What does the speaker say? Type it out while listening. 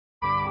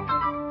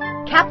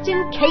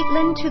Captain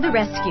Caitlin to the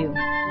Rescue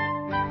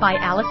by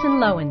Alison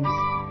Lowens.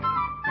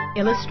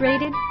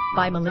 Illustrated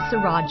by Melissa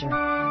Roger.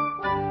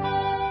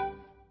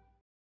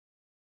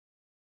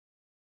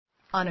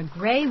 On a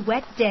gray,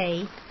 wet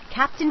day,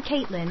 Captain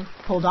Caitlin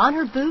pulled on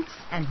her boots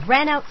and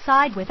ran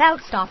outside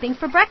without stopping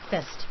for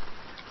breakfast.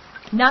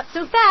 "Not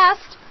so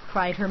fast,"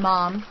 cried her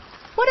mom.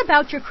 "What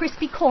about your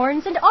crispy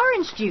corns and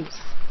orange juice?"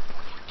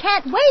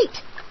 "Can't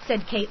wait,"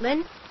 said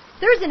Caitlin.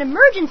 "There's an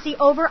emergency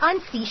over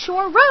on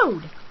Seashore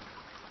Road."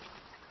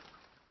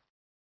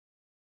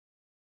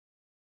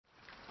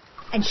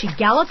 And she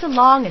galloped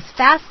along as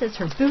fast as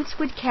her boots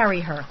would carry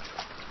her.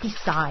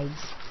 Besides,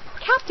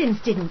 captains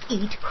didn't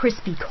eat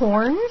crispy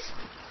corns.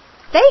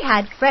 They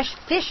had fresh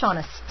fish on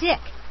a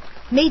stick,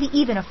 maybe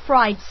even a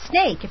fried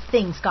snake if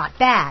things got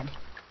bad.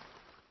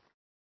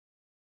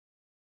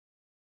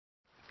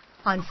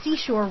 On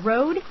Seashore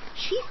Road,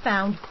 she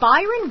found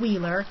Byron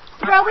Wheeler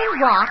throwing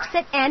rocks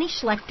at Annie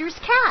Schlecter's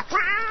cat.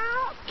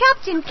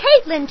 "Captain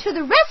Caitlin to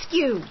the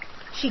rescue!"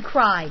 she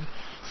cried.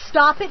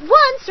 "Stop at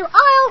once or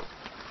I'll—"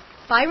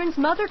 Byron's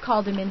mother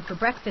called him in for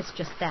breakfast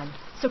just then,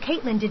 so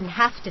Caitlin didn't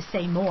have to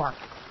say more.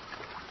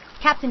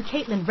 Captain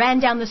Caitlin ran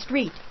down the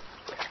street.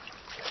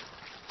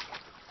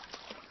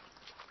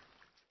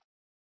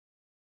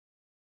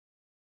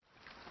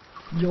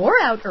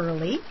 "You're out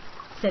early,"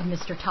 said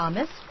Mr.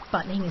 Thomas,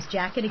 buttoning his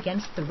jacket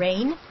against the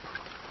rain.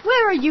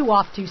 "Where are you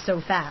off to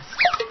so fast?"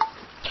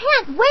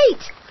 "Can't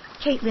wait,"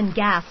 Caitlin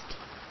gasped.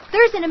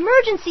 "There's an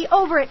emergency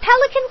over at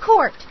Pelican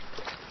Court."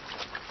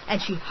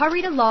 And she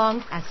hurried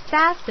along as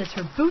fast as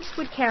her boots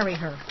would carry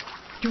her,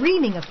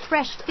 dreaming of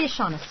fresh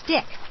fish on a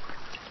stick.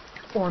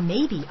 Or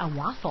maybe a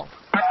waffle.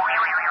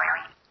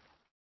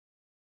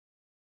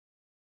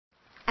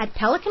 At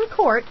Pelican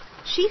Court,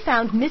 she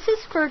found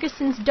Mrs.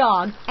 Ferguson's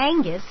dog,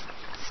 Angus,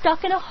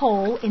 stuck in a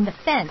hole in the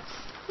fence.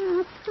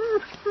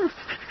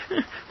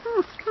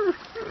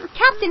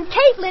 "Captain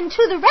Caitlin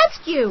to the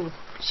rescue!"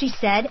 she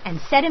said, and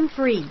set him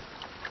free.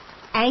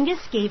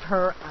 Angus gave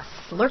her a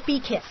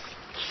slurpy kiss.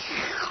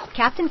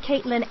 Captain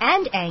Caitlin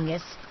and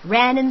Angus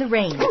ran in the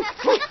rain.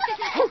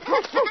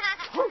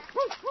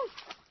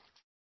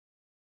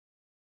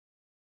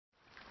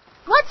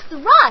 "What's the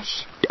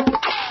rush?"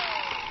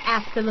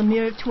 asked the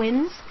Lemire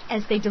twins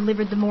as they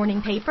delivered the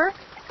morning paper.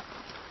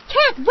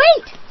 "Can't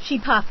wait," she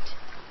puffed.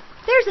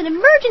 "There's an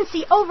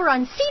emergency over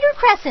on Cedar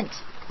Crescent."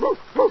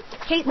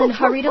 Caitlin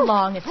hurried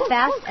along as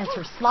fast as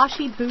her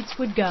sloshy boots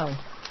would go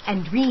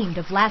and dreamed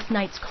of last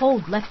night's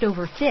cold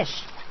leftover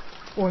fish,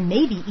 or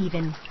maybe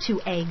even 2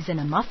 eggs and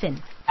a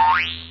muffin.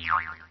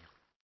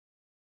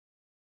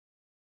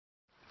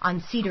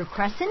 On Cedar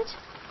Crescent,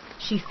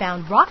 she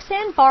found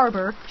Roxanne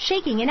Barber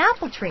shaking an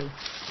apple tree.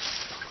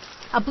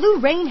 A blue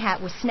rain hat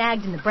was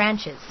snagged in the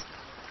branches.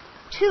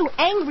 2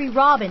 angry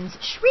robins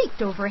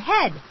shrieked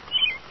overhead.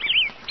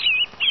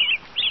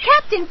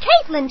 "Captain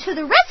Caitlin to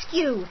the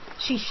rescue!"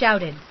 she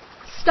shouted.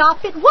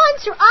 "Stop at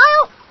once or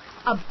I'll—"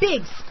 A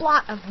big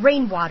splot of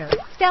rainwater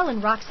fell in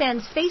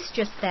Roxanne's face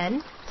just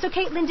then, so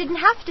Caitlin didn't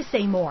have to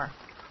say more.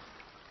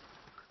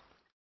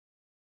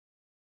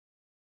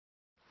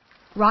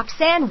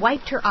 Roxanne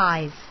wiped her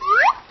eyes.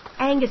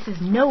 Angus's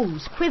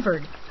nose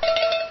quivered.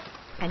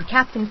 And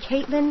Captain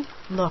Caitlin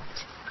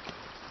looked.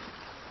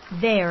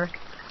 There,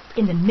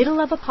 in the middle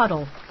of a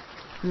puddle,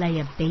 lay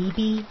a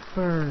baby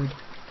bird.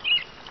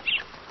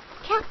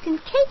 "Captain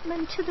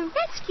Caitlin to the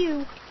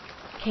rescue!"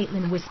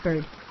 Caitlin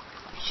whispered.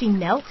 She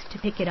knelt to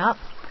pick it up,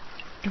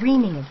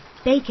 dreaming of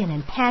bacon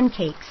and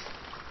pancakes,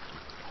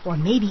 or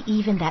maybe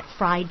even that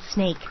fried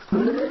snake.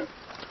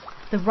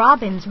 The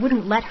robins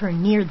wouldn't let her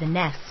near the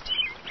nest,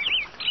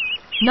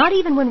 not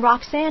even when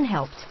Roxanne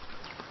helped.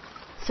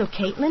 So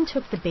Caitlin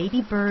took the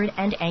baby bird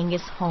and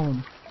Angus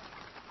home.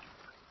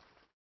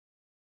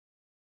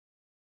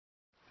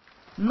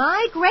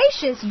 "My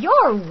gracious,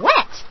 you're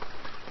wet!"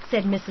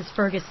 said Mrs.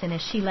 Ferguson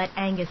as she let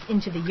Angus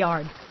into the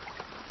yard.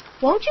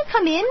 "Won't you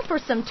come in for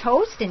some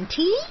toast and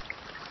tea?"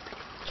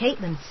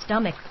 Caitlin's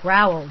stomach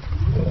growled.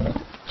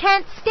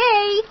 "Can't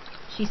stay,"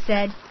 she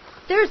said.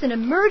 "There's an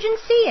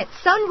emergency at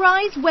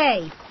Sunrise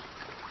Way."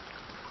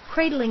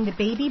 Cradling the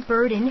baby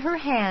bird in her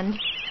hand,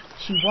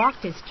 she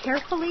walked as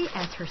carefully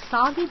as her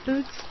soggy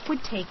boots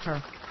would take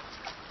her,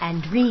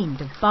 and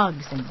dreamed of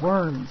bugs and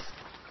worms.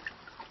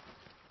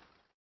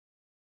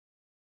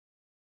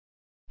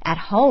 At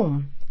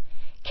home,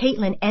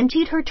 Caitlin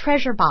emptied her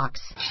treasure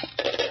box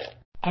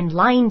and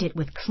lined it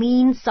with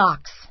clean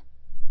socks.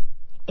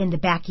 In the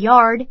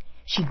backyard,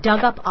 she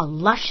dug up a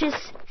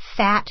luscious,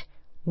 fat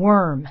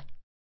worm.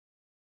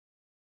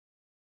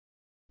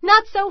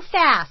 "Not so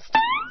fast,"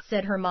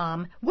 said her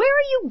mom. "Where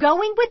are you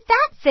going with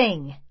that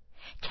thing?"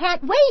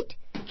 "Can't wait,"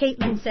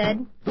 Caitlin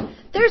said.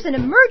 "There's an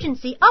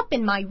emergency up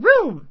in my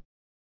room."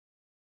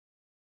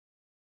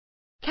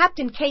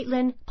 Captain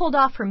Caitlin pulled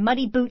off her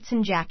muddy boots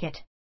and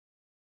jacket.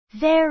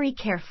 Very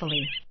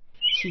carefully,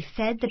 she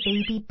fed the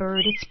baby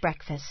bird its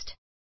breakfast.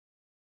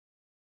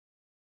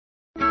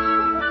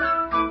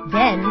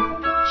 Then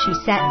she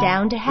sat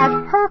down to have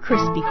her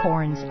crispy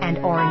corns and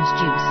orange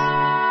juice,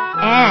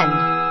 and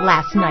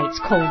last night's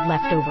cold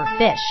leftover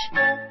fish.